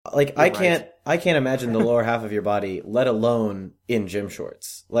Like, I can't imagine the lower half of your body, let alone in gym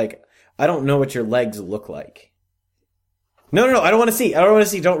shorts. Like, I don't know what your legs look like. No, I don't want to see.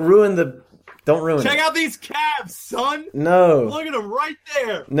 Don't ruin it. Check out these calves, son. No. Look at them right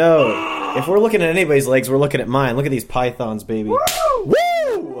there. No. If we're looking at anybody's legs, we're looking at mine. Look at these pythons, baby. Woo!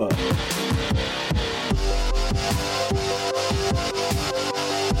 Woo!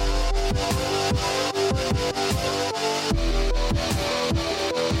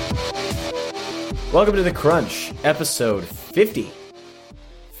 Welcome to The Crunch, episode 50.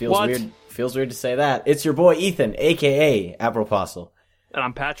 Feels weird to say that. It's your boy Ethan, a.k.a. Apropostle. And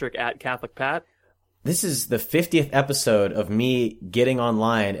I'm Patrick, at Catholic Pat. This is the 50th episode of me getting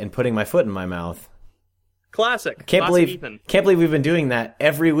online and putting my foot in my mouth. Classic. Can't Ethan. believe we've been doing that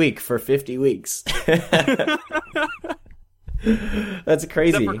every week for 50 weeks. That's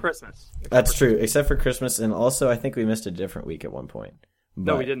crazy. Except for Christmas. That's true, except for Christmas, and also I think we missed a different week at one point.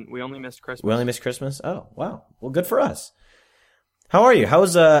 No, we didn't. We only missed Christmas. We only missed Christmas? Oh, wow. Well, good for us. How are you?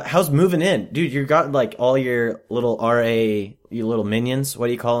 How's moving in? Dude, you got like all your little your little minions. What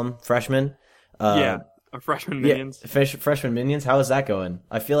do you call them? Freshmen? Our freshman minions. Yeah, freshman minions. How is that going?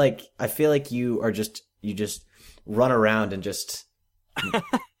 I feel like you just run around and just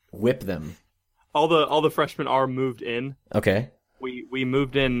whip them. All the freshmen are moved in. Okay. We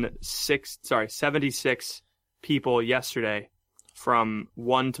moved in 76 people yesterday from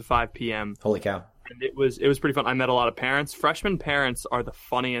 1 to 5 p.m. Holy cow. And it was pretty fun. I met a lot of parents. Freshman parents are the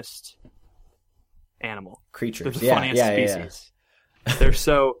funniest animal. Creatures. They're the funniest species. Yeah. They're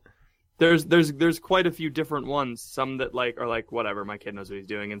so there's quite a few different ones. Some that are like whatever, my kid knows what he's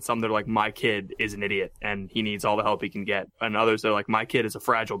doing, and some that are like my kid is an idiot and he needs all the help he can get. And others that are like my kid is a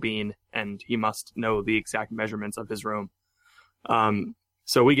fragile being and he must know the exact measurements of his room.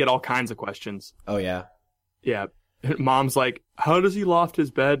 So we get all kinds of questions. Oh yeah. Yeah. Mom's like, how does he loft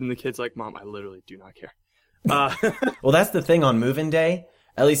his bed? And the kid's like, Mom, I literally do not care. Well, that's the thing on move-in day.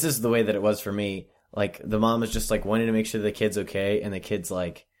 At least this is the way that it was for me. Like, the mom is just like wanting to make sure the kid's okay, and the kid's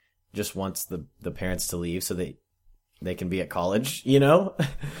like just wants the parents to leave so they can be at college, you know?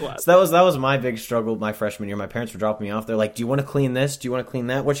 So that was my big struggle my freshman year. My parents were dropping me off. They're like, do you want to clean this? Do you want to clean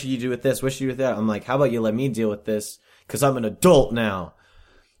that? What should you do with this? What should you do with that? I'm like, how about you let me deal with this? Because I'm an adult now.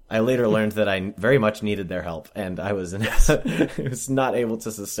 I later learned that I very much needed their help, and I was not able to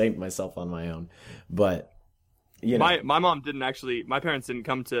sustain myself on my own. But you know, my mom didn't actually. My parents didn't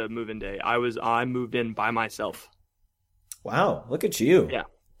come to move-in day. I moved in by myself. Wow, look at you! Yeah,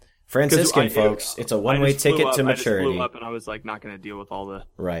 Franciscan folks. It's a one-way ticket to maturity. I just flew up, and I was like not going to deal with all the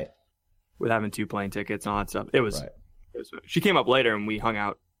with having 2 plane tickets and all that stuff. It was. She came up later, and we hung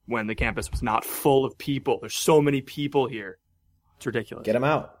out when the campus was not full of people. There's so many people here. It's ridiculous. Get them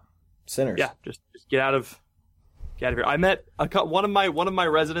out. Sinners. Yeah, just get out of here. I met one of my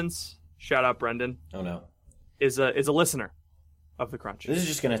residents. Shout out Brendan. Oh no, is a listener of The Crunch. This is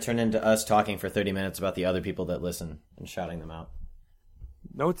just going to turn into us talking for 30 minutes about the other people that listen and shouting them out.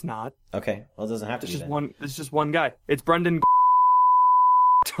 No, it's not. Okay, well, it doesn't have to be. It's just one guy. It's Brendan.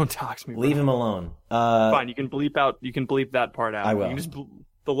 Don't talk to me. Leave him alone. Fine, you can bleep that part out. I will. You can just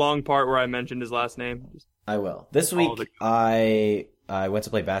the long part where I mentioned his last name. I will. This week, I went to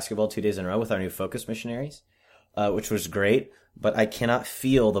play basketball 2 days in a row with our new Focus missionaries, which was great, but I cannot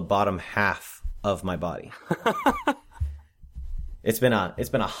feel the bottom half of my body. It's been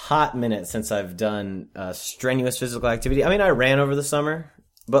a hot minute since I've done strenuous physical activity. I mean, I ran over the summer,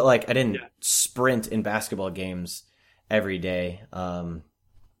 but I didn't sprint in basketball games every day.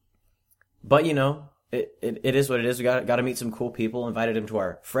 But you know, it is what it is. We got to meet some cool people. Invited him to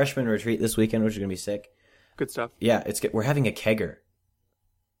our freshman retreat this weekend, which is gonna be sick. Good stuff. Yeah, it's good. We're having a kegger.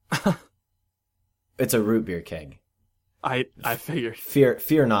 It's a root beer keg. I figured.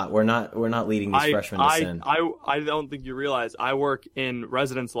 Fear not. We're not leading these freshmen to sin. I don't think you realize I work in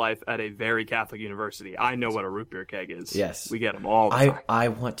residence life at a very Catholic university. I know what a root beer keg is. Yes, we get them all the time. I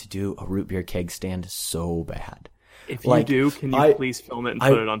want to do a root beer keg stand so bad. If you do, can you please film it and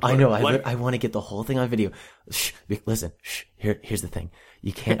put it on Twitter? I know. I want to get the whole thing on video. Shh, listen. Shh. Here's the thing.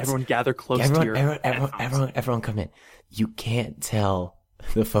 You can't. Everyone gather close to your. Everyone, come in. You can't tell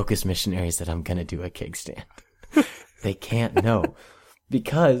the Focus missionaries that I'm gonna do a keg stand. They can't know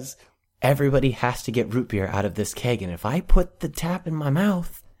because everybody has to get root beer out of this keg, and if I put the tap in my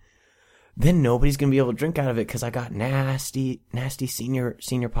mouth, then nobody's gonna be able to drink out of it because I got nasty senior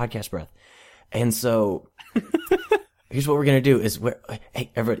podcast breath. And so here's what we're gonna do: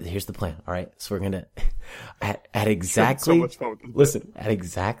 hey, everybody, here's the plan. All right, so we're gonna at exactly at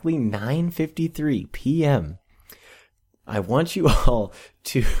exactly 9:53 p.m. I want you all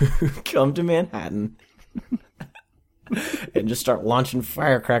to come to Manhattan. and just start launching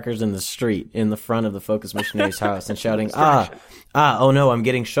firecrackers in the street in the front of the Focus Missionary's house and shouting, oh no, I'm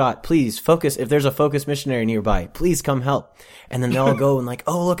getting shot. Please focus. If there's a Focus Missionary nearby, please come help. And then they'll all go and like,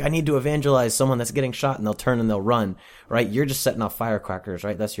 oh look, I need to evangelize someone that's getting shot, and they'll turn and they'll run, right? You're just setting off firecrackers,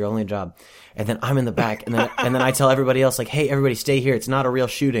 right? That's your only job. And then I'm in the back, and then I tell everybody else like, hey, everybody stay here. It's not a real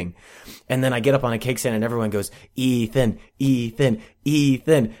shooting. And then I get up on a cake stand and everyone goes, Ethan, Ethan,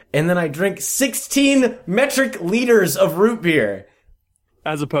 Ethan. And then I drink 16 metric liters of root beer.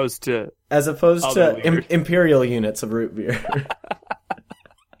 As opposed to imperial units of root beer.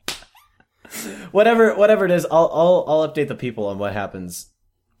 Whatever it is, I'll update the people on what happens.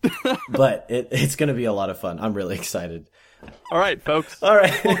 But it's going to be a lot of fun. I'm really excited. All right, folks. All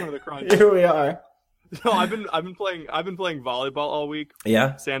right. Welcome to the Crunch. Here we are. So I've been playing volleyball all week.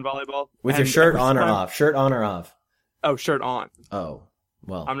 Yeah. Sand volleyball. With your shirt on or off? Shirt on or off? Oh, shirt on. Oh,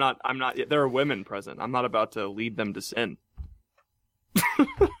 well. I'm not yet. There are women present. I'm not about to lead them to sin.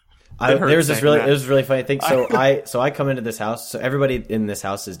 There's this really funny thing. So I come into this house. So everybody in this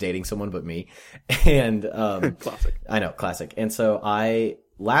house is dating someone but me, and classic. I know, classic. And so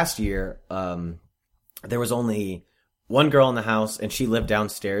last year there was only one girl in the house, and she lived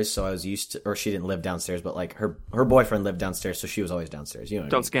downstairs. So I was used to, or she didn't live downstairs, but like her boyfriend lived downstairs, so she was always downstairs. You know,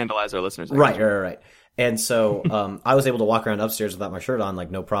 don't scandalize our listeners. Right. And so I was able to walk around upstairs without my shirt on,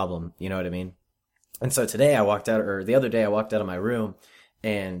 like no problem. You know what I mean? And so the other day I walked out of my room,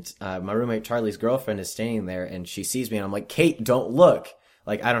 and my roommate Charlie's girlfriend is standing there, and she sees me, and I'm like, Kate, don't look.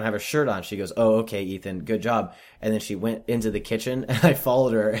 Like, I don't have a shirt on. She goes, oh, okay, Ethan, good job. And then she went into the kitchen, and I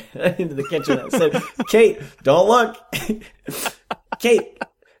followed her into the kitchen and said, Kate, don't look. Kate,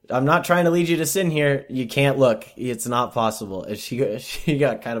 I'm not trying to lead you to sin here. You can't look. It's not possible. And she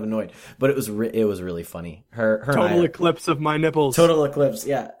got kind of annoyed, but it was really funny. Her total eclipse of my nipples. Total eclipse,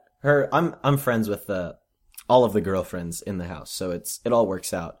 yeah. I'm friends with all of the girlfriends in the house, so it all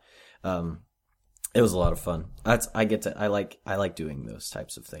works out. It was a lot of fun. I like doing those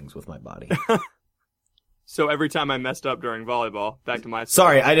types of things with my body. So every time I messed up during volleyball, back to my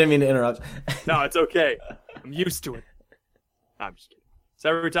Sorry, I didn't mean to interrupt. No, it's okay. I'm used to it. I'm just kidding. So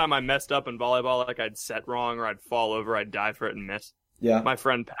every time I messed up in volleyball, like I'd set wrong or I'd fall over, I'd dive for it and miss. Yeah. My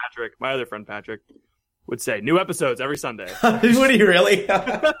other friend Patrick, would say, new episodes every Sunday. Would he really?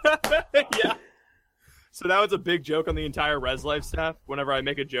 Yeah. So that was a big joke on the entire Res Life staff. Whenever I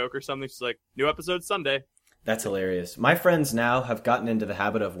make a joke or something, she's like, new episode Sunday. That's hilarious. My friends now have gotten into the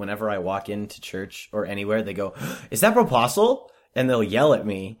habit of whenever I walk into church or anywhere, they go, is that Bropostle? And they'll yell at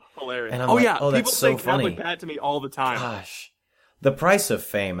me. Hilarious. And I'm like, yeah. Oh, that's people so say funny. Catholic Pat to me all the time. Gosh. The price of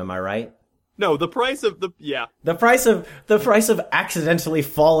fame, am I right? No, the price of The price of accidentally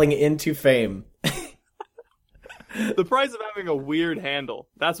falling into fame. The price of having a weird handle.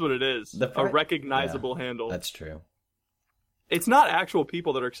 That's what it is. A recognizable handle. That's true. It's not actual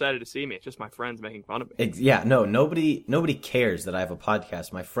people that are excited to see me. It's just my friends making fun of me. Yeah, no, nobody cares that I have a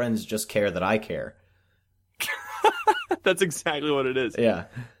podcast. My friends just care that I care. That's exactly what it is. Yeah.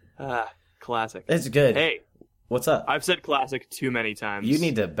 Classic. It's good. Hey. What's up? I've said classic too many times. You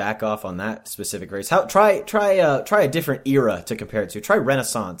need to back off on that specific race. Try a different era to compare it to. Try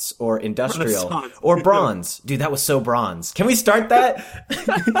Renaissance or Industrial or Bronze. Dude, that was so bronze. Can we start that?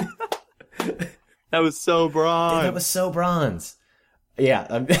 That was so bronze. Dude, that was so bronze.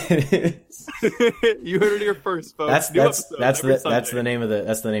 Yeah. You heard it here first, folks. That's the name of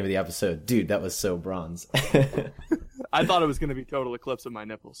the episode. Dude, that was so bronze. I thought it was going to be total eclipse of my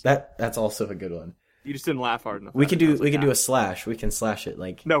nipples. That's also a good one. You just didn't laugh hard enough. We could do a slash. We can slash it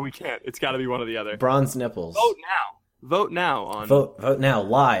like. No, we can't. It's got to be one or the other. Bronze nipples. Vote now on. Vote now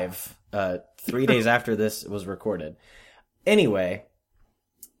live. 3 days after this was recorded. Anyway,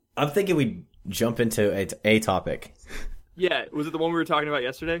 I'm thinking we jump into a topic. Yeah, was it the one we were talking about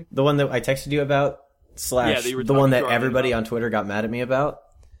yesterday? The one that I texted you about. Slash the one that everybody on Twitter got mad at me about.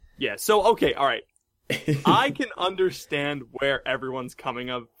 Yeah. So okay, all right. I can understand where everyone's coming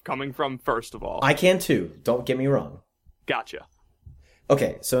from, first of all. I can too. Don't get me wrong. Gotcha.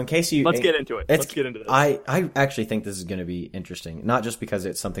 Okay, so in case you... Let's get into it. Let's get into this. I actually think this is going to be interesting. Not just because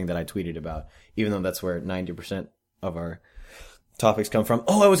it's something that I tweeted about, even though that's where 90% of our topics come from.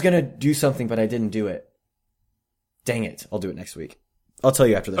 Oh, I was going to do something, but I didn't do it. Dang it. I'll do it next week. I'll tell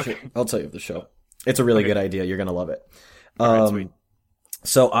you after the show. I'll tell you after the show. It's a really good idea. You're going to love it. All right, sweet.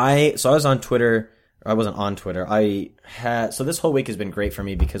 So I was on Twitter... I wasn't on Twitter. So this whole week has been great for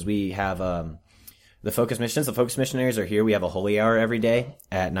me because we have the Focus Missions. The Focus Missionaries are here. We have a holy hour every day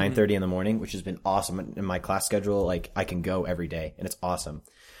at 9:30 in the morning, which has been awesome. In my class schedule, like I can go every day, and it's awesome.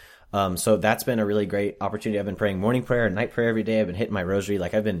 So that's been a really great opportunity. I've been praying morning prayer and night prayer every day. I've been hitting my rosary.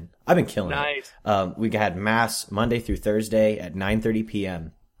 Like I've been killing Nice. it. We had mass Monday through Thursday at 9:30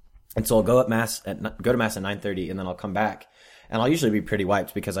 p.m. And so I'll go to mass at 9:30, and then I'll come back, and I'll usually be pretty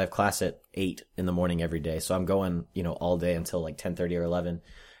wiped because I have class at 8 in the morning every day. So I'm going, all day until like 10:30 or 11, and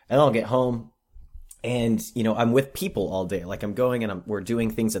then I'll get home, and I'm with people all day. Like I'm going and we're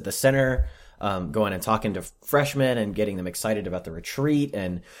doing things at the center, going and talking to freshmen and getting them excited about the retreat,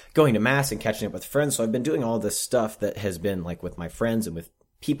 and going to mass and catching up with friends. So I've been doing all this stuff that has been like with my friends and with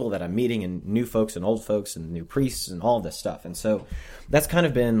people that I'm meeting, and new folks and old folks and new priests and all this stuff. And so that's kind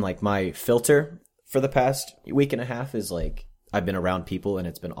of been like my filter for the past week and a half, is like I've been around people and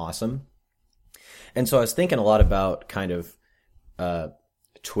it's been awesome. And so I was thinking a lot about kind of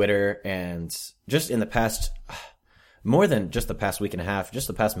Twitter, and just in the past, more than just the past week and a half, just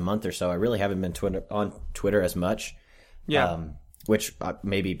the past month or so, I really haven't been on Twitter as much. Yeah. Which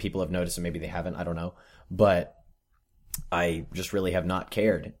maybe people have noticed and maybe they haven't. I don't know. But I just really have not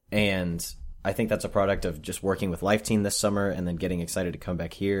cared. And I think that's a product of just working with Life Team this summer and then getting excited to come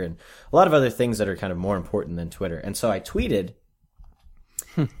back here, and a lot of other things that are kind of more important than Twitter. And so I tweeted,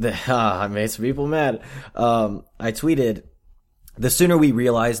 I made some people mad. I tweeted, the sooner we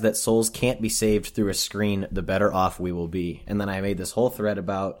realize that souls can't be saved through a screen, the better off we will be. And then I made this whole thread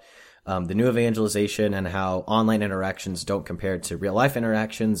about the new evangelization and how online interactions don't compare to real life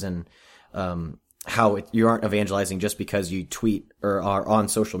interactions, and how you aren't evangelizing just because you tweet or are on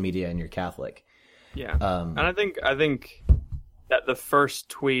social media and you're Catholic. Yeah. And I think that the first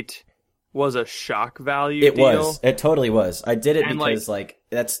tweet was a shock value It deal. was. It totally was. I did it And because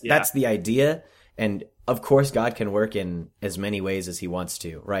that's the idea. And of course God can work in as many ways as he wants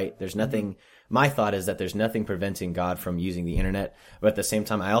to, right? There's nothing, my thought is that there's nothing preventing God from using the internet. But at the same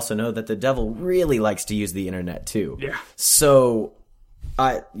time, I also know that the devil really likes to use the internet too. Yeah. So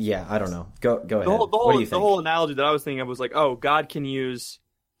I don't know. Go ahead. What do you think? The whole analogy that I was thinking of was like, oh, God can use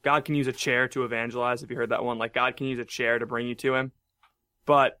a chair to evangelize. Have you heard that one? Like, God can use a chair to bring you to him,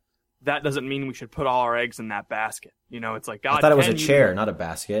 but that doesn't mean we should put all our eggs in that basket. It's like God. I thought it was a chair, not a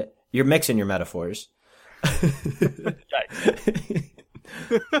basket. You're mixing your metaphors.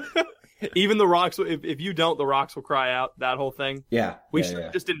 Even the rocks, if you don't, the rocks will cry out. That whole thing. Yeah. We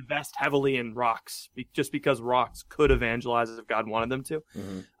should just invest heavily in rocks, just because rocks could evangelize if God wanted them to.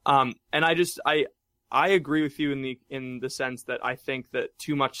 Mm-hmm. And I agree with you in the sense that I think that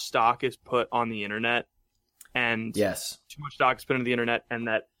too much stock is put on the internet, and yes, too much stock is put into the internet, and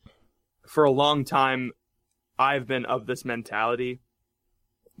that for a long time I've been of this mentality,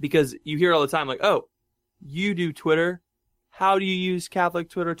 because you hear all the time like, oh, you do Twitter. How do you use Catholic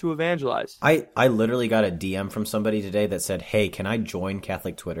Twitter to evangelize? I literally got a DM from somebody today that said, hey, can I join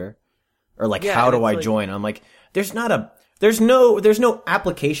Catholic Twitter? Or how do I join? I'm like, there's no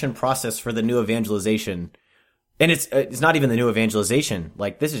application process for the new evangelization. And it's not even the new evangelization.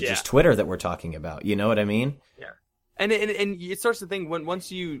 Like, this is just Twitter that we're talking about. You know what I mean? Yeah. And it starts to think,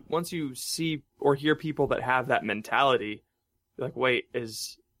 once you see or hear people that have that mentality, you're like, wait,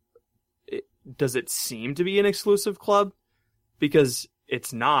 does it seem to be an exclusive club? Because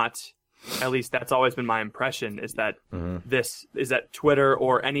it's not. At least that's always been my impression, is that that Twitter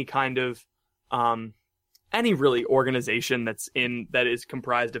or any kind of any really organization that is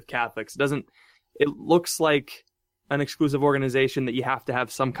comprised of Catholics it looks like an exclusive organization that you have to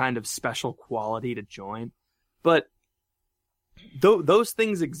have some kind of special quality to join. But those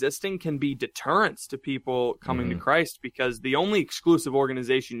things existing can be deterrents to people coming to Christ, because the only exclusive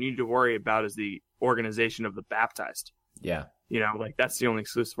organization you need to worry about is the organization of the baptized. Yeah. That's the only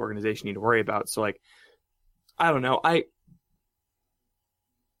exclusive organization you need to worry about. So, I don't know.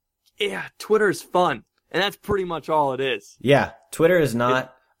 Twitter is fun, and that's pretty much all it is. Yeah. Twitter is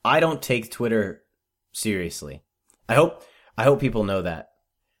not, I don't take Twitter seriously. I hope people know that.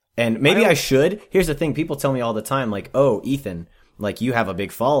 And maybe I should. Here's the thing. People tell me all the time, like, oh, Ethan, you have a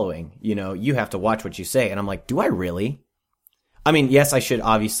big following, you have to watch what you say. And I'm like, do I really? I mean, yes, I should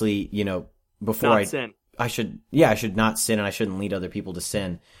obviously, before sin. I should not sin, and I shouldn't lead other people to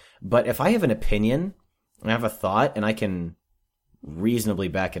sin. But if I have an opinion and I have a thought and I can reasonably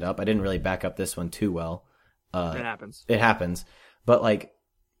back it up, I didn't really back up this one too well. It happens. But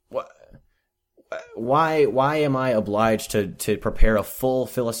why am I obliged to prepare a full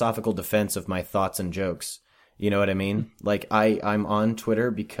philosophical defense of my thoughts and jokes? You know what I mean? I'm on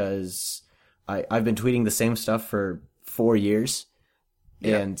Twitter because I've been tweeting the same stuff for 4 years,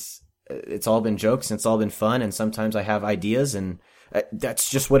 and it's all been jokes and it's all been fun, and sometimes I have ideas, and that's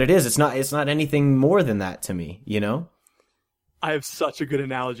just what it is. It's not anything more than that to me, I have such a good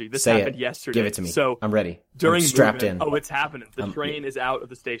analogy. This Say happened it. yesterday. Give it to me. So I'm ready. during I'm strapped movement, in. Oh, it's happening. The train is out of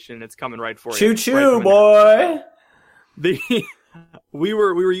the station and it's coming right for you. Choo choo, Right boy. We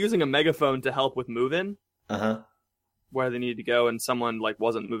were using a megaphone to help with move-in. Uh-huh. Where they needed to go, and someone like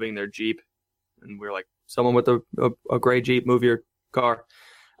wasn't moving their Jeep, and we were like, someone with a gray Jeep, move your car.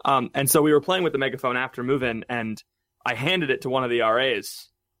 And so we were playing with the megaphone after move-in, and I handed it to one of the RAs,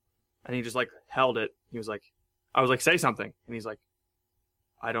 and he just like held it. He was like, I was like, say something, and he's like,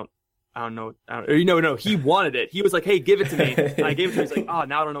 I don't know. No, he wanted it. He was like, hey, give it to me. And I gave it to him. He's like, oh,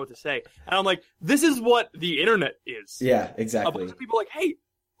 now I don't know what to say. And I'm like, this is what the internet is. Yeah, A exactly. bunch of people are like, hey,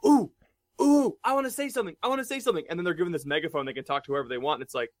 ooh, I want to say something. And then they're given this megaphone. They can talk to whoever they want. And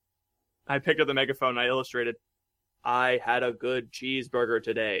it's like, I picked up the megaphone and I illustrated, I had a good cheeseburger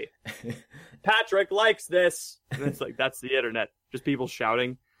today. Patrick likes this. And it's like, that's the internet. Just people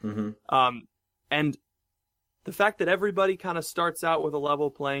shouting. Mm-hmm. And the fact that everybody kind of starts out with a level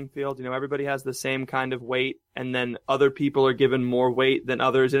playing field, everybody has the same kind of weight, and then other people are given more weight than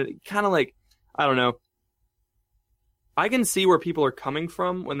others. And it kind of like, I don't know. I can see where people are coming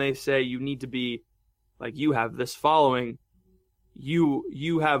from when they say you need to be like, you have this following,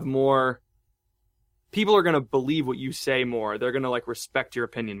 you have more, people are going to believe what you say more. They're going to like respect your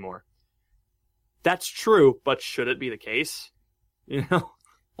opinion more. That's true, but should it be the case?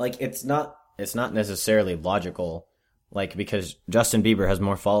 Like it's not necessarily logical, like, because Justin Bieber has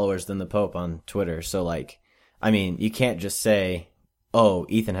more followers than the Pope on Twitter. So like, I mean, you can't just say, oh,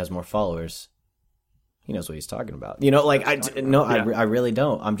 Ethan has more followers. He knows what he's talking about. I really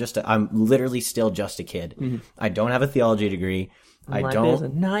don't. I'm literally still just a kid. Mm-hmm. I don't have a theology degree. Life is a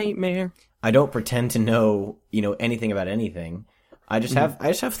nightmare. I don't pretend to know, anything about anything. I just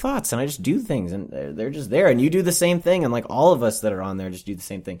have thoughts, and I just do things, and they're just there. And you do the same thing, and like all of us that are on there just do the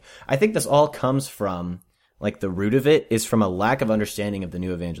same thing. I think this all comes from, like, the root of it is from a lack of understanding of the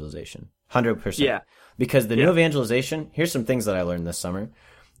new evangelization. 100%. Yeah. Because the new evangelization, here's some things that I learned this summer.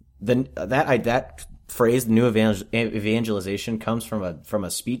 That phrase, the new evangelization, comes from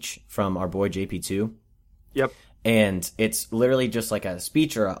a speech from our boy JP2. Yep. And it's literally just like a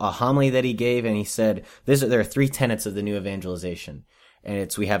speech or a homily that he gave, and he said, there are 3 tenets of the new evangelization.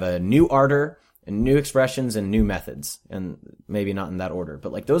 And we have a new ardor, and new expressions, and new methods. And maybe not in that order,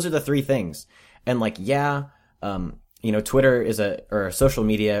 but like those are the 3 things. And like, Twitter or social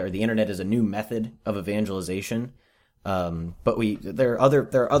media or the internet is a new method of evangelization. But there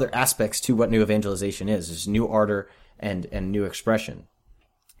are other aspects to what new evangelization is. There's new ardor and new expression.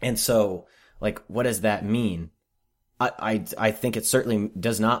 And so, like, what does that mean? I think it certainly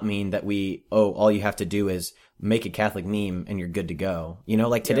does not mean that all you have to do is make a Catholic meme and you're good to go.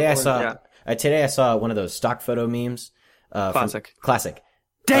 Like today I saw one of those stock photo memes. Classic.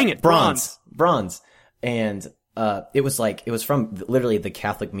 Dang it. Bronze. And, it was from literally the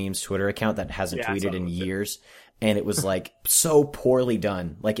Catholic Memes Twitter account that hasn't tweeted in years. And it was like so poorly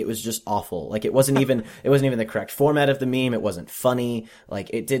done. Like it was just awful. Like it wasn't even the correct format of the meme. It wasn't funny.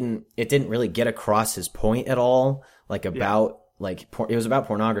 Like it didn't really get across his point at all. Like about it was about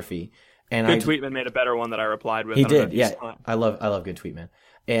pornography. And Good Tweetman made a better one that I replied with. He did. Yeah. I love Good Tweetman.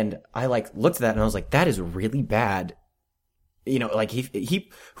 And I looked at that and I was like, that is really bad. Like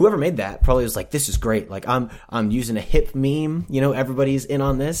he whoever made that probably was like, this is great. Like I'm using a hip meme. Everybody's in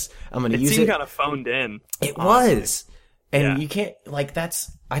on this. I'm going to use it. It seemed kind of phoned in. It was. And you can't, like,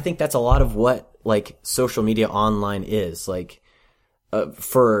 I think that's a lot of what, like, social media online is. Like,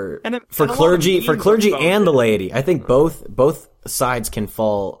 for clergy and the laity. I think both sides can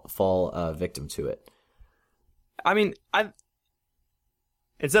fall victim to it. I mean,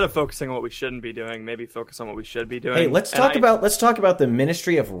 instead of focusing on what we shouldn't be doing, maybe focus on what we should be doing. Hey, let's talk about the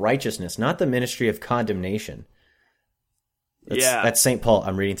ministry of righteousness, not the ministry of condemnation. That's St. Paul.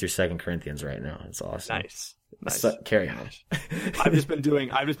 I'm reading through 2 Corinthians right now. It's awesome. Nice. So, carry on. I've just been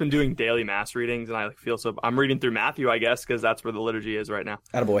doing daily mass readings, and I feel so. I'm reading through Matthew, I guess, because that's where the liturgy is right now.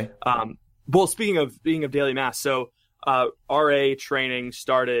 Attaboy. Well, speaking of daily mass, so RA training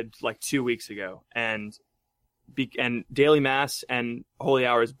started like 2 weeks ago, and daily mass and holy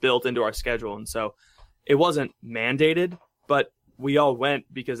hour is built into our schedule, and so it wasn't mandated, but we all went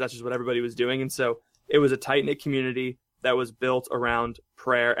because that's just what everybody was doing, and so it was a tight-knit community that was built around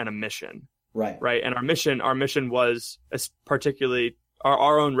prayer and a mission. Right. And our mission was particularly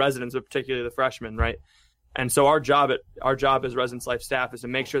our own residents, but particularly the freshmen. Right. And so our job as Residence Life staff is to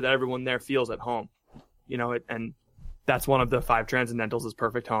make sure that everyone there feels at home, and that's one of the 5 transcendentals is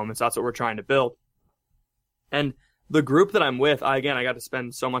perfect home. And so that's what we're trying to build. And the group that I'm with, I got to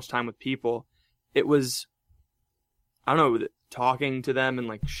spend so much time with people. It was, I don't know, talking to them and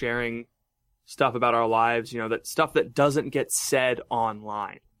like sharing stuff about our lives, that stuff that doesn't get said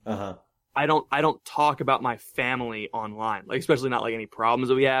online. Uh-huh. I don't talk about my family online, like especially not like any problems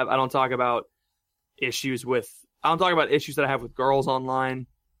that we have. I don't talk about issues that I have with girls online.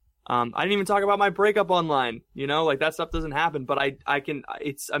 I didn't even talk about my breakup online, like that stuff doesn't happen, but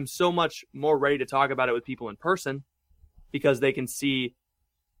I'm so much more ready to talk about it with people in person because they can see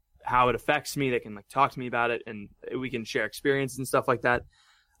how it affects me. They can like talk to me about it and we can share experiences and stuff like that.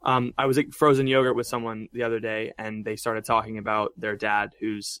 I was at frozen yogurt with someone the other day and they started talking about their dad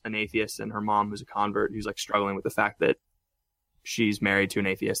who's an atheist and her mom who's a convert who's like struggling with the fact that she's married to an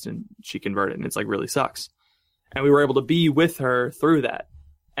atheist and she converted and it's like really sucks. And we were able to be with her through that.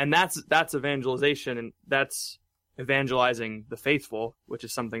 And that's evangelization and that's evangelizing the faithful, which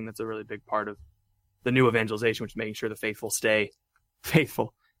is something that's a really big part of the new evangelization, which is making sure the faithful stay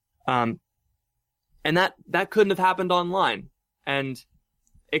faithful. And that couldn't have happened online. And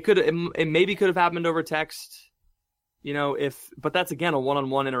it maybe could have happened over text, but that's again a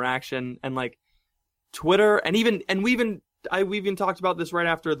one-on-one interaction and like Twitter and we even talked about this right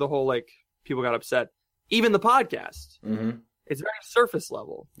after the whole like people got upset. Even the podcast, it's very surface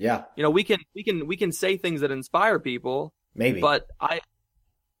level. Yeah, we can say things that inspire people, maybe, but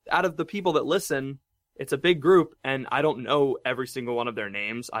out of the people that listen, it's a big group, and I don't know every single one of their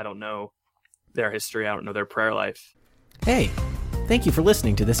names. I don't know their history. I don't know their prayer life. Hey. Thank you for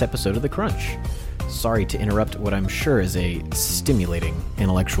listening to this episode of The Crunch. Sorry to interrupt what I'm sure is a stimulating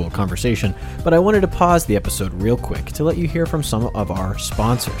intellectual conversation, but I wanted to pause the episode real quick to let you hear from some of our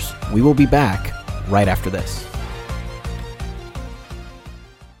sponsors. We will be back right after this.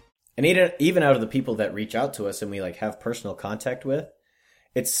 And even out of the people that reach out to us and we like have personal contact with,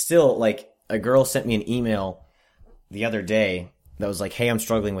 it's still like a girl sent me an email the other day that was like, hey, I'm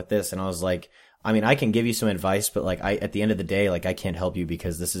struggling with this. And I was like, I mean, I can give you some advice, but like at the end of the day, like I can't help you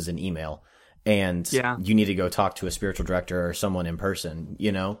because this is an email and you need to go talk to a spiritual director or someone in person,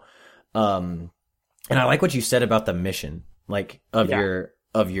 And I like what you said about the mission, like of your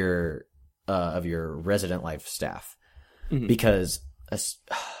resident life staff, because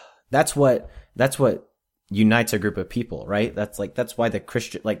that's what unites a group of people, right? That's why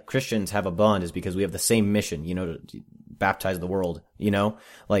Christians have a bond is because we have the same mission, to baptize the world,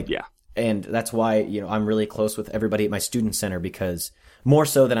 And that's why, I'm really close with everybody at my student center because more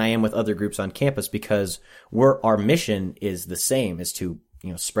so than I am with other groups on campus because our mission is the same is to,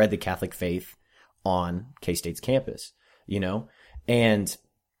 spread the Catholic faith on K-State's campus, and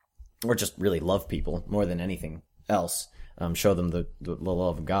or just really love people more than anything else, show them the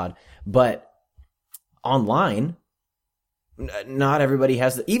love of God. But online, not everybody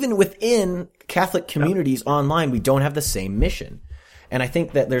has even within Catholic communities online, we don't have the same mission. And I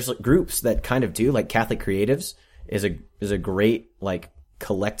think that there's groups that kind of do, like Catholic Creatives is a great like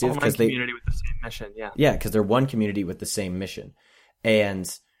collective because community with the same mission, yeah, because they're one community with the same mission,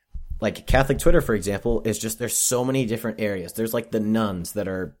 and like Catholic Twitter, for example, is just there's so many different areas. There's like the nuns that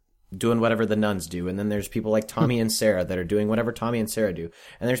are doing whatever the nuns do, and then there's people like Tommy and Sarah that are doing whatever Tommy and Sarah do,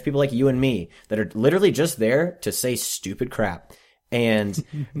 and there's people like you and me that are literally just there to say stupid crap, and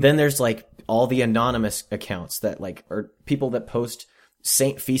then there's like all the anonymous accounts that like are people that post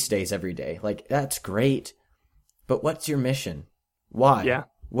saint feast days every day. Like that's great, but what's your mission? Why? Yeah.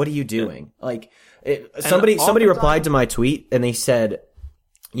 What are you doing? Yeah. Like somebody replied to my tweet and they said,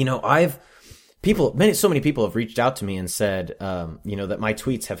 so many people have reached out to me and said, that my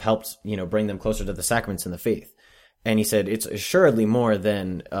tweets have helped, bring them closer to the sacraments and the faith. And he said it's assuredly more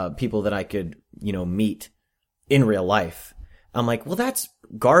than people that I could, meet in real life. I'm like, well, that's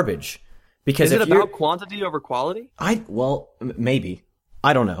garbage. Because is it about quantity over quality? Maybe.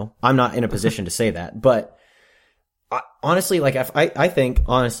 I don't know. I'm not in a position to say that. But honestly, like I think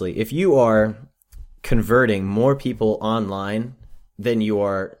if you are converting more people online than you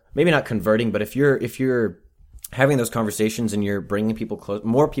are, maybe not converting, but if you're having those conversations and you're bringing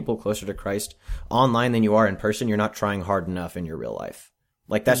more people closer to Christ online than you are in person, you're not trying hard enough in your real life.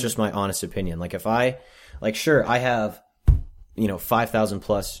 Like that's just my honest opinion. Like if I have 5,000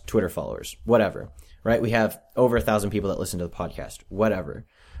 plus Twitter followers, whatever, right? We have over 1,000 people that listen to the podcast, whatever,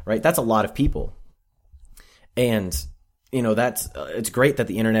 right? That's a lot of people. And, it's great that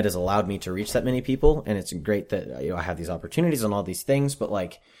the internet has allowed me to reach that many people. And it's great that, I have these opportunities and all these things, but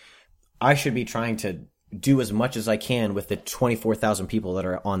like I should be trying to do as much as I can with the 24,000 people that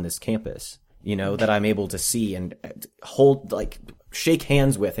are on this campus, that I'm able to see and hold, like shake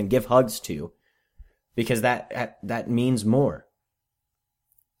hands with and give hugs to. Because that means more.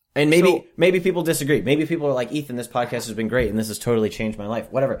 And maybe people disagree. Maybe people are like, Ethan, this podcast has been great and this has totally changed my life.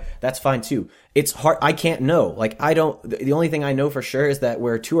 Whatever. That's fine too. It's hard. I can't know. Like, the only thing I know for sure is that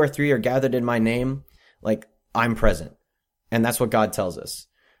where 2 or 3 are gathered in my name, like, I'm present. And that's what God tells us,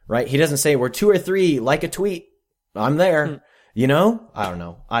 right? He doesn't say where 2 or 3 like a tweet, I'm there. You know? I don't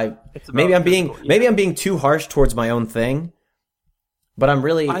know. Maybe I'm being too harsh towards my own thing, but I don't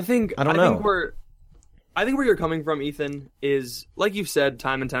know. I think where you're coming from, Ethan, is, like you've said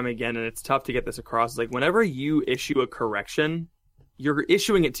time and time again, and it's tough to get this across, like, whenever you issue a correction, you're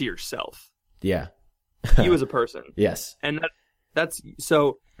issuing it to yourself. Yeah. You as a person. Yes. And that's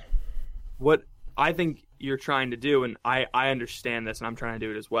so what I think you're trying to do, and I understand this, and I'm trying to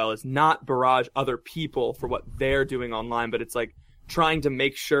do it as well, is not barrage other people for what they're doing online, but it's like trying to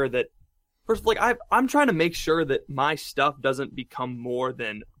make sure that, first, like, I'm trying to make sure that my stuff doesn't become more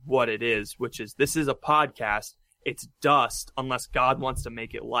than what it is, which is, this is a podcast. It's dust unless God wants to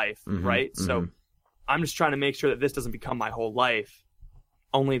make it life, right? So I'm just trying to make sure that this doesn't become my whole life,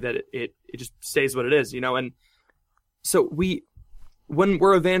 only that it just stays what it is, you know? And so when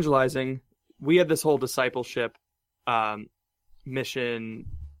we're evangelizing, we had this whole discipleship mission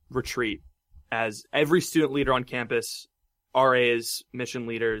retreat, as every student leader on campus, RAs, mission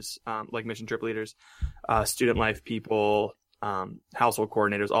leaders, like mission trip leaders, student life people, household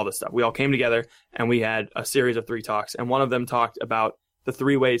coordinators, all this stuff. We all came together and we had a series of 3 talks. And one of them talked about the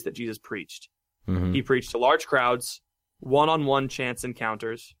 3 ways that Jesus preached. Mm-hmm. He preached to large crowds, one-on-one chance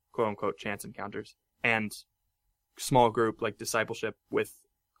encounters, quote unquote chance encounters, and small group, like discipleship with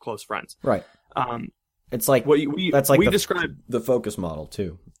close friends. Right. It's like we described the focus model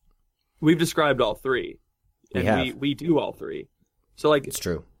too. We've described all 3. And we do all 3. So, like, it's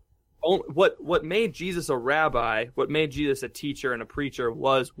true. What made Jesus a rabbi, what made Jesus a teacher and a preacher,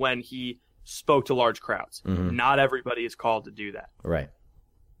 was when he spoke to large crowds. Mm-hmm. Not everybody is called to do that. Right.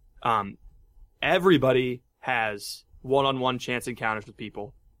 Everybody has one-on-one chance encounters with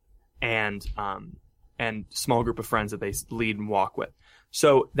people, and small group of friends that they lead and walk with.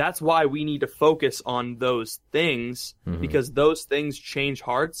 So that's why we need to focus on those things, because those things change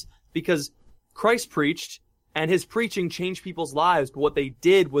hearts. Because Christ preached, and his preaching changed people's lives, but what they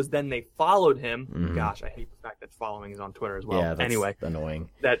did was then they followed him. Mm-hmm. Gosh, I hate the fact that following is on Twitter as well. Yeah, that's anyway, annoying.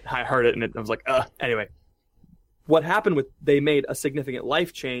 That I heard it and I was like, Anyway, what happened they made a significant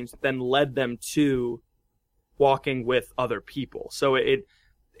life change, then led them to walking with other people. So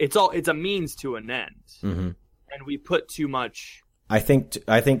it's a means to an end, and we put too much. I think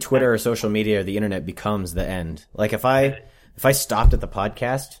Twitter or social media or the internet becomes the end. Like if I stopped at the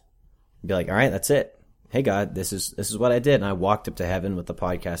podcast, I'd be like, all right, that's it. Hey God, this is what I did, and I walked up to heaven with the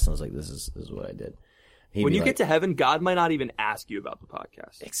podcast, and I was like, this is what I did. When you get to heaven, God might not even ask you about the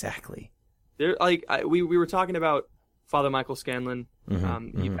podcast. Exactly. We were talking about Father Michael Scanlon.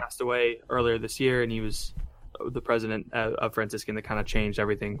 He passed away earlier this year, and he was the president of Franciscan that kind of changed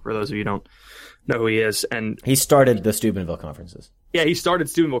everything. For those of you who don't know who he is, and he started the Steubenville conferences. Yeah, he started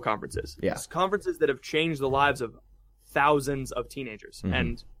Steubenville conferences. Yeah, it's conferences that have changed the lives of thousands of teenagers,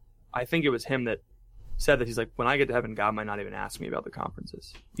 and I think it was him that said that he's like, when I get to heaven, God might not even ask me about the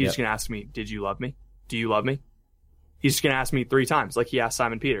conferences. He's just going to ask me, did you love me? Do you love me? He's just going to ask me 3 times, like he asked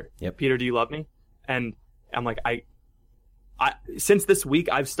Simon Peter. Yep. Peter, do you love me? And I'm like, I since this week,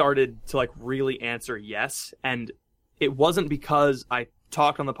 I've started to like really answer yes. And it wasn't because I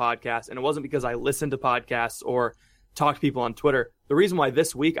talked on the podcast, and it wasn't because I listened to podcasts or talked to people on Twitter. The reason why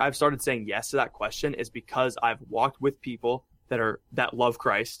this week I've started saying yes to that question is because I've walked with people that love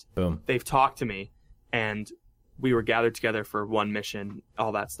Christ. Boom. They've talked to me, and we were gathered together for one mission,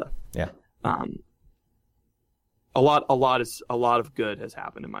 all that stuff. Yeah. A lot of good has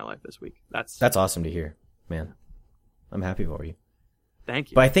happened in my life this week. That's awesome to hear, man. I'm happy for you.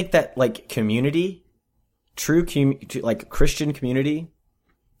 Thank you. But I think that like community, like Christian community,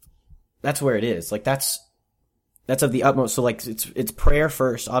 that's where it is. Like that's of the utmost. So like it's prayer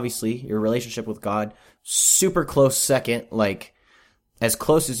first, obviously, your relationship with God. Super close second, like as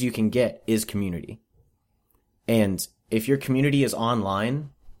close as you can get is community. And if your community is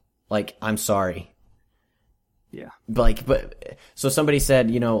online, like, I'm sorry. Yeah. But so somebody said,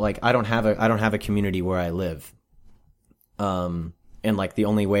 like, I don't have a community where I live. And like the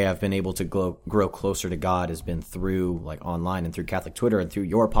only way I've been able to grow closer to God has been through like online and through Catholic Twitter and through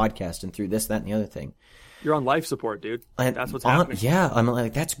your podcast and through this, that, and the other thing. You're on life support, dude. And that's what's happening. Yeah. I'm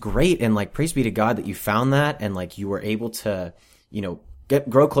like, that's great. And like, praise be to God that you found that. And like, you were able to,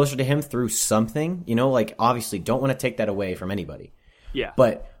 grow closer to him through something, like obviously don't want to take that away from anybody. Yeah.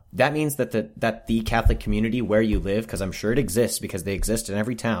 But that means that the Catholic community where you live, because I'm sure it exists because they exist in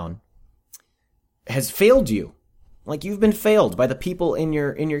every town, has failed you. Like, you've been failed by the people in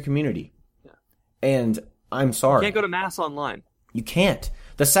your community. Yeah. And I'm sorry. You can't go to mass online. You can't.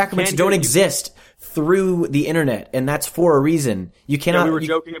 The sacraments Can't don't do it. exist through the internet, and that's for a reason. You cannot. Yeah, we were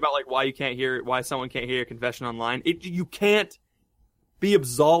joking about like why someone can't hear your confession online. You can't be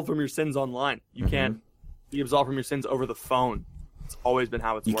absolved from your sins online. You can't be absolved from your sins over the phone. It's always been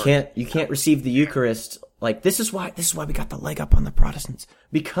how it's worked. You can't receive the Eucharist. Like, this is why we got the leg up on the Protestants,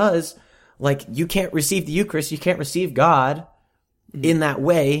 because like you can't receive the Eucharist, you can't receive God in that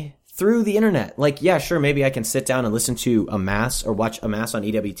way through the internet. Like, yeah, sure, maybe I can sit down and listen to a mass or watch a mass on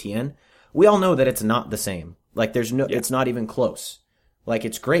EWTN. We all know that it's not the same. Like, it's not even close. Like,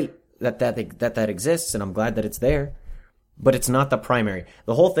 it's great that exists, and I'm glad that it's there, but it's not the primary.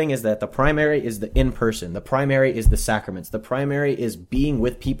 The whole thing is that the primary is the in-person. The primary is the sacraments. The primary is being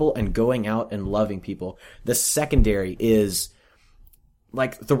with people and going out and loving people. The secondary is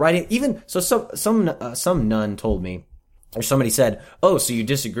like the writing. Even so, some nun told me, or somebody said, "Oh, so you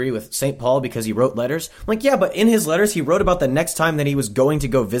disagree with St. Paul because he wrote letters?" I'm like, yeah, but in his letters, he wrote about the next time that he was going to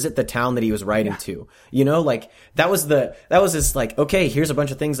go visit the town that he was writing to. You know, like that was his like, okay, here's a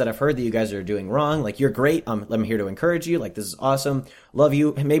bunch of things that I've heard that you guys are doing wrong. Like, you're great. I'm here to encourage you. Like, this is awesome. Love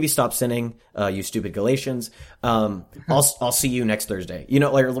you. Maybe stop sinning, you stupid Galatians. I'll see you next Thursday. You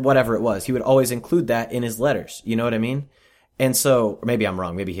know, like whatever it was. He would always include that in his letters. You know what I mean? And so, or maybe I'm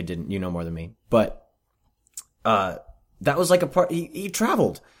wrong. Maybe he didn't. You know more than me. But, that was like a part, he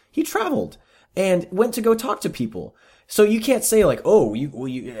traveled and went to go talk to people. So you can't say like, oh,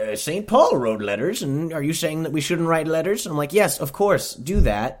 St. Paul wrote letters, and are you saying that we shouldn't write letters? I'm like, yes, of course, do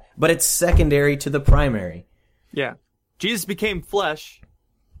that, but it's secondary to the primary. Yeah. Jesus became flesh.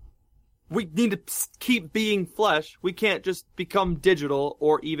 We need to keep being flesh. We can't just become digital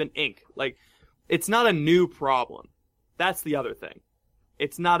or even ink. Like, it's not a new problem. That's the other thing.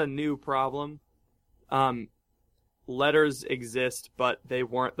 It's not a new problem. Letters exist, but they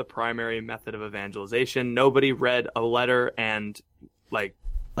weren't the primary method of evangelization. Nobody read a letter and like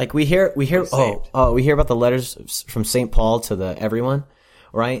we hear we hear about the letters from St. Paul to everyone,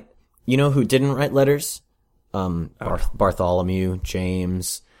 right? You know who didn't write letters? Bartholomew,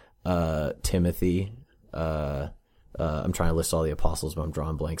 James, Timothy. I'm trying to list all the apostles, but I'm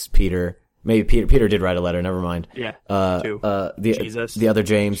drawing blanks. Peter. Maybe Peter did write a letter. Never mind. Yeah. Jesus. The other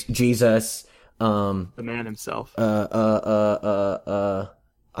James. Jesus. The man himself. I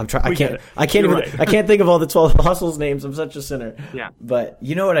can't think of all the 12 apostles' names. I'm such a sinner. Yeah. But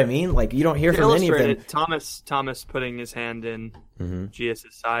you know what I mean? Like, you don't hear from any of them. Thomas putting his hand in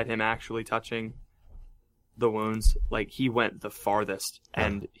Jesus' side, him actually touching the wounds. Like, he went the farthest,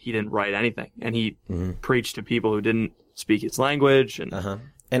 and he didn't write anything. And he preached to people who didn't speak his language.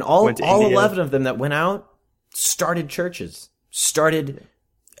 And all 11 of them that went out started churches.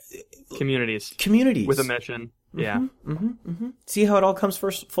 Communities with a mission. Yeah. See how it all comes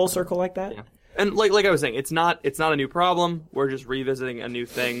full circle like that? Yeah. And like I was saying, it's not a new problem. We're just revisiting a new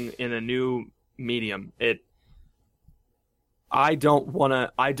thing in a new medium. I don't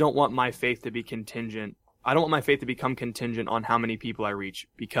want my faith to be contingent. I don't want my faith to become contingent on how many people I reach,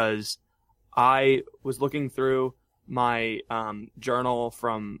 because I was looking through my journal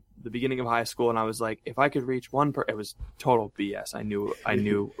from the beginning of high school, and I was like, if I could reach it was total BS. I knew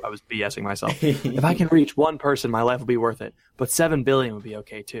I was BSing myself. If I can reach one person, my life will be worth it. But 7 billion would be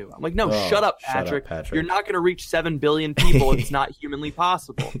okay too. I'm like, no, shut up, Patrick. You're not going to reach 7 billion people. It's not humanly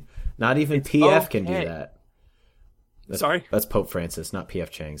possible. Not even PF can do that. Sorry? That's Pope Francis, not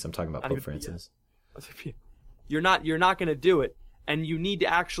PF Chang's. I'm talking about Pope Francis. You're not going to do it. And you need to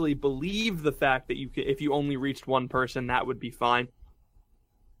actually believe the fact that if you only reached one person, that would be fine.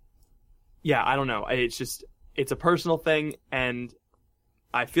 Yeah, I don't know. It's a personal thing, and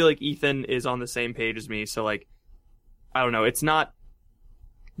I feel like Ethan is on the same page as me. So, like, I don't know. It's not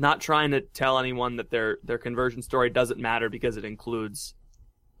trying to tell anyone that their conversion story doesn't matter because it includes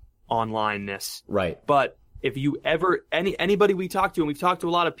onlineness. Right. But if you ever anybody we talk to, and we've talked to a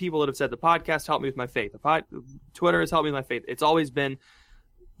lot of people that have said the podcast helped me with my faith. Twitter has helped me with my faith. It's always been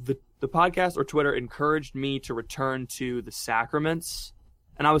the podcast or Twitter encouraged me to return to the sacraments.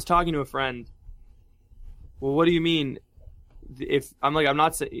 And I was talking to a friend. Well, what do you mean? If I'm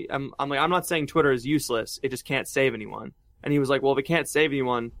not saying Twitter is useless. It just can't save anyone. And he was like, well, if it can't save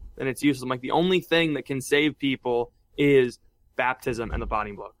anyone, then it's useless. I'm like, the only thing that can save people is baptism and the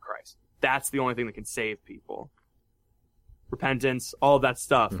body and blood of Christ. That's the only thing that can save people. Repentance, all of that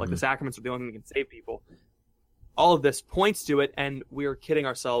stuff. Like, the sacraments are the only thing that can save people. All of this points to it, and we're kidding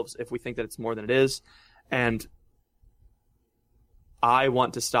ourselves if we think that it's more than it is. And I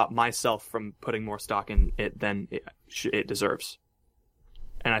want to stop myself from putting more stock in it than it deserves.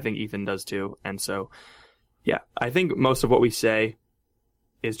 And I think Ethan does too. And so Yeah, I think most of what we say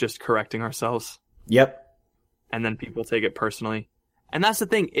is just correcting ourselves, Yep. and then people take it personally. And that's the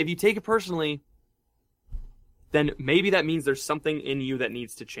thing. If you take it personally, then maybe that means there's something in you that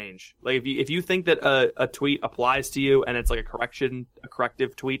needs to change. Like if you think that a tweet applies to you and it's like a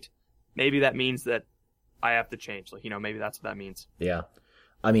corrective tweet, maybe that means that I have to change. Like, maybe that's what that means. Yeah.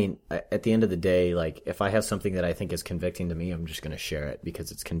 I mean, at the end of the day, like, if I have something that I think is convicting to me, I'm just going to share it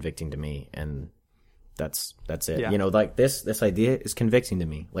because it's convicting to me, and that's it. Yeah. Like this idea is convicting to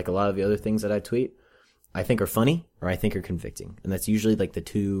me. Like a lot of the other things that I tweet, I think are funny or I think are convicting. And that's usually like the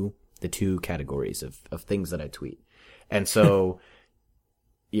two categories of things that I tweet. And so,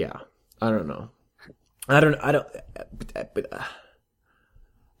 yeah, I don't know.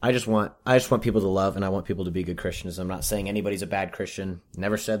 I just want people to love, and I want people to be good Christians. I'm not saying anybody's a bad Christian.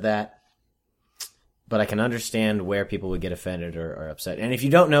 Never said that. But I can understand where people would get offended or upset. And if you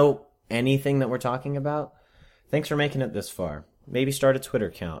don't know anything that we're talking about, thanks for making it this far. Maybe start a Twitter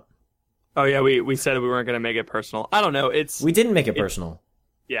account. Oh yeah, we said we weren't going to make it personal. I don't know. We didn't make it personal.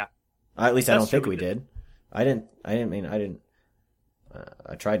 Yeah. At least I That's don't think true, we did. I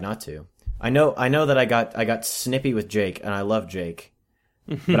tried not to. I know that I got snippy with Jake, and I love Jake.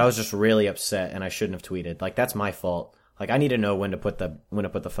 But I was just really upset, and I shouldn't have tweeted. Like, that's my fault. Like, I need to know when to put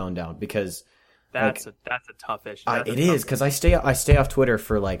the phone down, because that's a tough issue. It is, because I stay off Twitter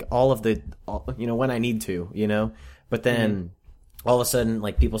for like all when I need to, But then all of a sudden,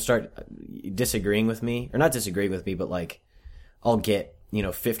 like, people start disagreeing with me, or not disagreeing with me, but like I'll get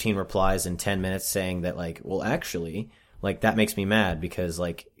 15 replies in 10 minutes saying that, like, well, actually, like, that makes me mad because,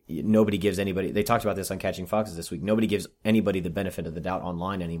 like, nobody gives anybody, they talked about this on Catching Foxes this week, nobody gives anybody the benefit of the doubt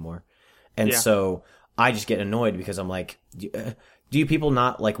online anymore. And so I just get annoyed because I'm like, do you people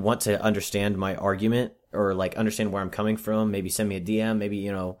not, like, want to understand my argument or, like, understand where I'm coming from? Maybe send me a DM, maybe,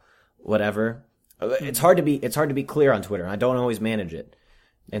 whatever. It's hard to be clear on Twitter. I don't always manage it.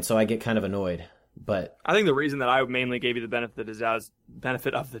 And so I get kind of annoyed. But I think the reason that I mainly gave you the benefit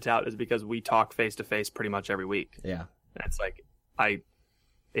of the doubt is because we talk face to face pretty much every week. Yeah. And it's like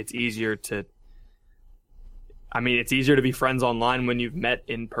it's easier to be friends online when you've met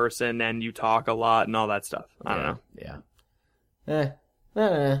in person and you talk a lot and all that stuff. I don't know. Yeah.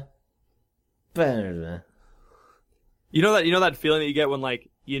 You know that feeling that you get when, like,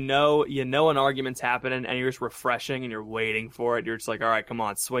 an argument's happening and you're just refreshing and you're waiting for it. You're just like, all right, come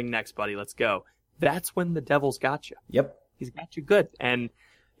on, swing next, buddy, let's go. That's when the devil's got you. Yep. He's got you good. And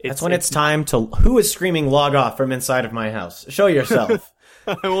that's when it's time to, who is screaming log off from inside of my house? Show yourself.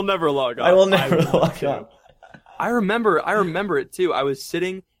 I will never log off. I will never log off. I remember it too. I was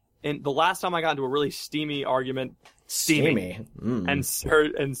sitting, and the last time I got into a really steamy argument, Steamy. and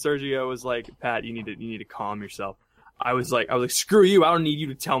Sergio was like, Pat, you need to calm yourself. I was like, screw you. I don't need you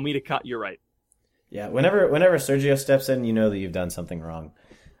to tell me to cut. You're right. Yeah. Whenever Sergio steps in, you know that you've done something wrong.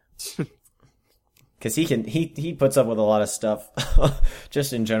 Because he puts up with a lot of stuff,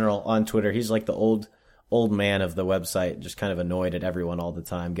 just in general on Twitter. He's like the old man of the website, just kind of annoyed at everyone all the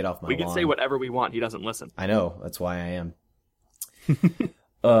time. Get off my lawn. We can say whatever we want. He doesn't listen. I know. That's why I am.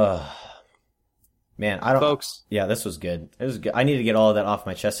 Man, Folks. Yeah, this was good. It was good. I need to get all of that off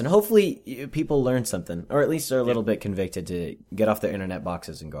my chest, and hopefully people learn something, or at least they're a little bit convicted to get off their internet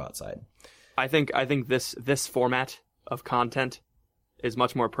boxes and go outside. I think this format of content is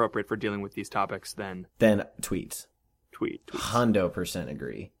much more appropriate for dealing with these topics than tweets. Tweets. 100%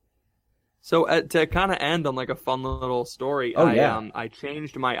 agree. So to kind of end on like a fun little story, I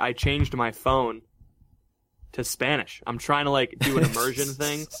changed my phone to Spanish. I'm trying to like do an immersion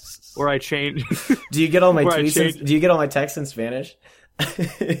thing where I change. Do you get all my tweets? Do you get all my texts in Spanish?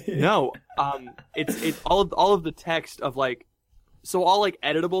 No. It's all of the text of like, so all like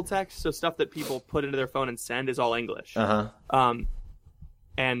editable text, so stuff that people put into their phone and send is all English. But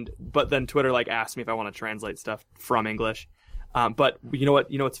then Twitter like asked me if I want to translate stuff from English. But you know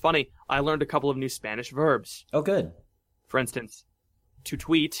what's funny? I learned a couple of new Spanish verbs. Oh, good. For instance, to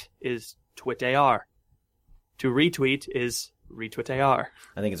tweet is tuitear. To retweet is retweetear.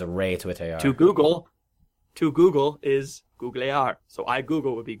 I think it's a retweetear. To Google is googlear. So I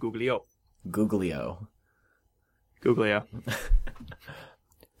Google would be googleo. Googleo.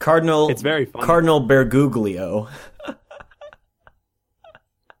 Cardinal. It's very funny. Cardinal Bergoglio.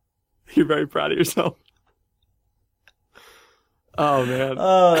 You're very proud of yourself. Oh man.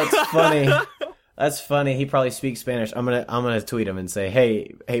 Oh, that's funny. That's funny. He probably speaks Spanish. I'm gonna tweet him and say,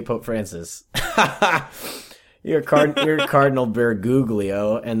 "Hey, Pope Francis, you're Cardinal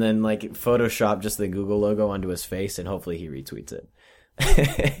Bergoglio," and then like Photoshop just the Google logo onto his face, and hopefully he retweets it.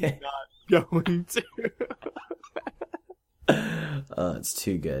 Not going to. It's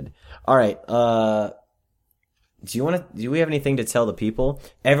too good. All right. Do we have anything to tell the people?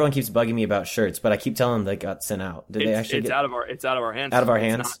 Everyone keeps bugging me about shirts, but I keep telling them they got sent out. Did they actually? It's out of our hands. Out of our It's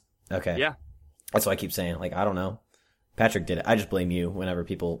hands. not. Okay. Yeah. That's why I keep saying. Like, I don't know. Patrick did it. I just blame you whenever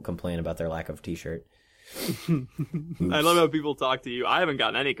people complain about their lack of t-shirt. I love how people talk to you. I haven't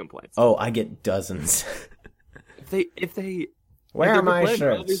gotten any complaints. Oh, I get dozens. If they Where are my they're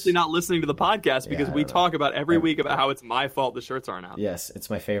shirts? obviously not listening to the podcast because Yeah, I we don't know. talk about every week about how it's my fault the shirts aren't out. Yes, it's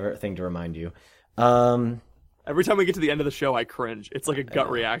my favorite thing to remind you. Every time we get to the end of the show, I cringe. It's like a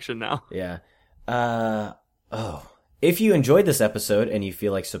gut reaction now. Yeah. If you enjoyed this episode and you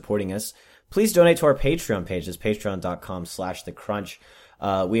feel like supporting us, please donate to our Patreon page. It's patreon.com/thecrunch.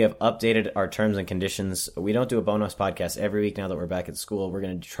 We have updated our terms and conditions. We don't do a bonus podcast every week now that we're back at school. We're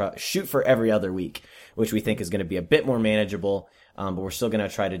going to shoot for every other week, which we think is going to be a bit more manageable. But we're still going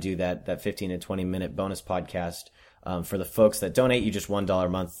to try to do that 15 to 20 minute bonus podcast. For the folks that donate, you just $1 a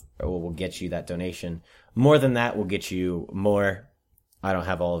month will get you that donation. More than that will get you more. I don't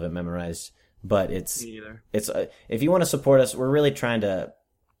have all of it memorized, but it's Me either. if you want to support us, we're really trying to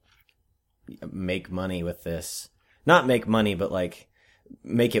make money with this. Not make money, but like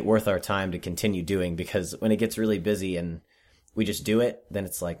make it worth our time to continue doing, because when it gets really busy and we just do it, then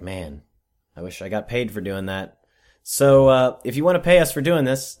it's like, man, I wish I got paid for doing that. So if you want to pay us for doing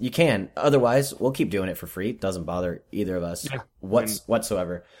this, you can. Otherwise, we'll keep doing it for free. It doesn't bother either of us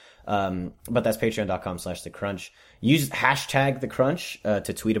whatsoever. But that's patreon.com/thecrunch. Use hashtag #thecrunch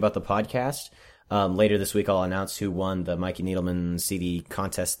to tweet about the podcast. Later this week, I'll announce who won the Mikey Needleman CD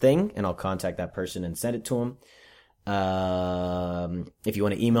contest thing, and I'll contact that person and send it to him. If you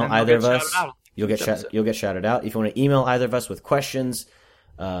want to email either of us, you'll get shouted out. If you want to email either of us with questions,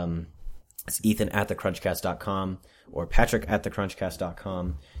 it's Ethan@thecrunchcast.com or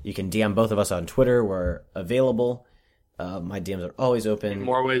Patrick@thecrunchcast.com. You can DM both of us on Twitter. We're available. My DMs are always open. In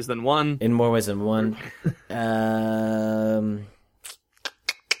more ways than one.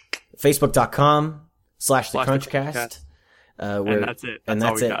 Facebook.com/thecrunchcast. And that's it. And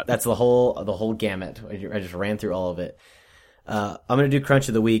that's it. That's the whole gamut. I just ran through all of it. I'm going to do Crunch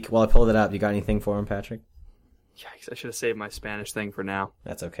of the Week. While I pull that up, you got anything for him, Patrick? Yikes, I should have saved my Spanish thing for now.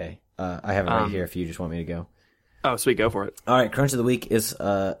 That's okay. I have it right here if you just want me to go. Oh, sweet, go for it. All right, Crunch of the Week is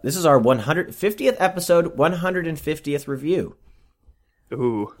this is our 150th episode, 150th review.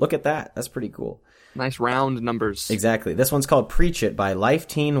 Ooh, Look at that. That's pretty cool. nice round numbers. Exactly. This one's called Preach It by Life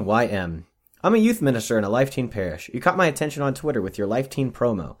Teen YM. I'm a youth minister in a Life Teen parish. You caught my attention on Twitter with your Life Teen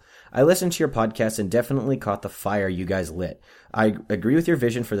promo. I listened to your podcast and definitely caught the fire you guys lit. I agree with your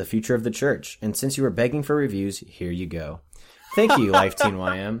vision for the future of the church, and since you were begging for reviews, here you go. Thank you, Life Teen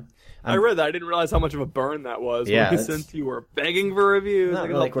YM. I read that. I didn't realize how much of a burn that was. Yeah, Since you were begging for reviews.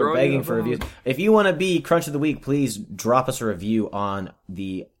 Not like we're begging for reviews. If you want to be Crunch of the Week, please drop us a review on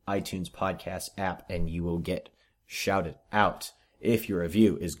the iTunes podcast app, and you will get shouted out if your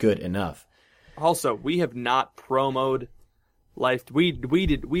review is good enough. Also, we have not promoted Life. We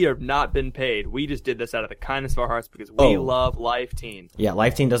have not been paid. We just did this out of the kindness of our hearts because we love Life Teen. Yeah,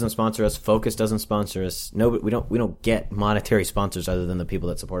 Life Teen doesn't sponsor us. Focus doesn't sponsor us. No, we don't get monetary sponsors other than the people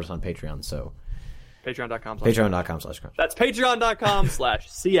that support us on Patreon. So patreon.com/crunch. That's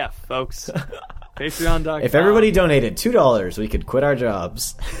patreon.com/CF, folks. Patreon.com. If everybody donated $2, we could quit our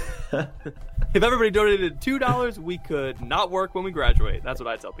jobs. If everybody donated $2, we could not work when we graduate. That's what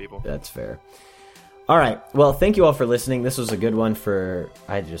I tell people. That's fair. All right. Well, thank you all for listening. This was a good one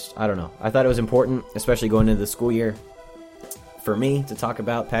I don't know. I thought it was important, especially going into the school year, for me to talk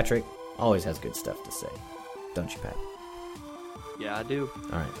about. Patrick always has good stuff to say. Don't you, Pat? Yeah, I do.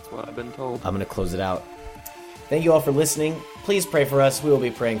 All right. That's what I've been told. I'm going to close it out. Thank you all for listening. Please pray for us. We will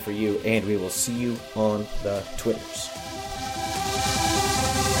be praying for you, and we will see you on the Twitters.